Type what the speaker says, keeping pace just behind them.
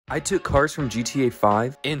I took cars from GTA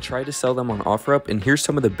 5 and tried to sell them on OfferUp, and here's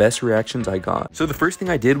some of the best reactions I got. So the first thing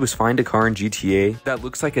I did was find a car in GTA that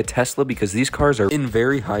looks like a Tesla because these cars are in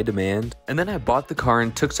very high demand. And then I bought the car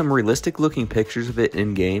and took some realistic looking pictures of it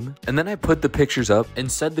in game. And then I put the pictures up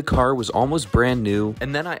and said the car was almost brand new.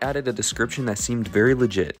 And then I added a description that seemed very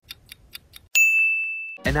legit.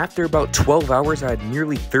 And after about 12 hours, I had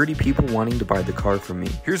nearly 30 people wanting to buy the car from me.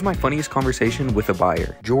 Here's my funniest conversation with a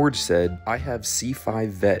buyer. George said, I have C5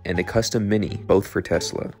 Vet and a custom Mini, both for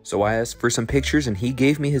Tesla. So I asked for some pictures and he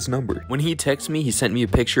gave me his number. When he texted me, he sent me a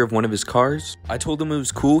picture of one of his cars. I told him it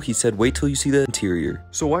was cool. He said, wait till you see the interior.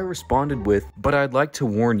 So I responded with, but I'd like to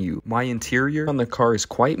warn you, my interior on the car is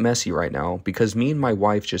quite messy right now because me and my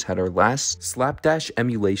wife just had our last slapdash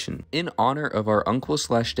emulation in honor of our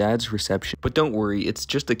uncle/dad's reception. But don't worry, it's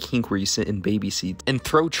just a kink where you sit in baby seats and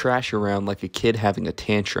throw trash around like a kid having a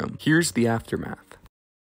tantrum. Here's the aftermath.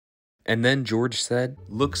 And then George said,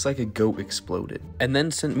 looks like a goat exploded. And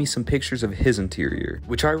then sent me some pictures of his interior,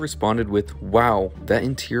 which I responded with, wow, that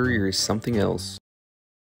interior is something else.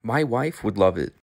 My wife would love it.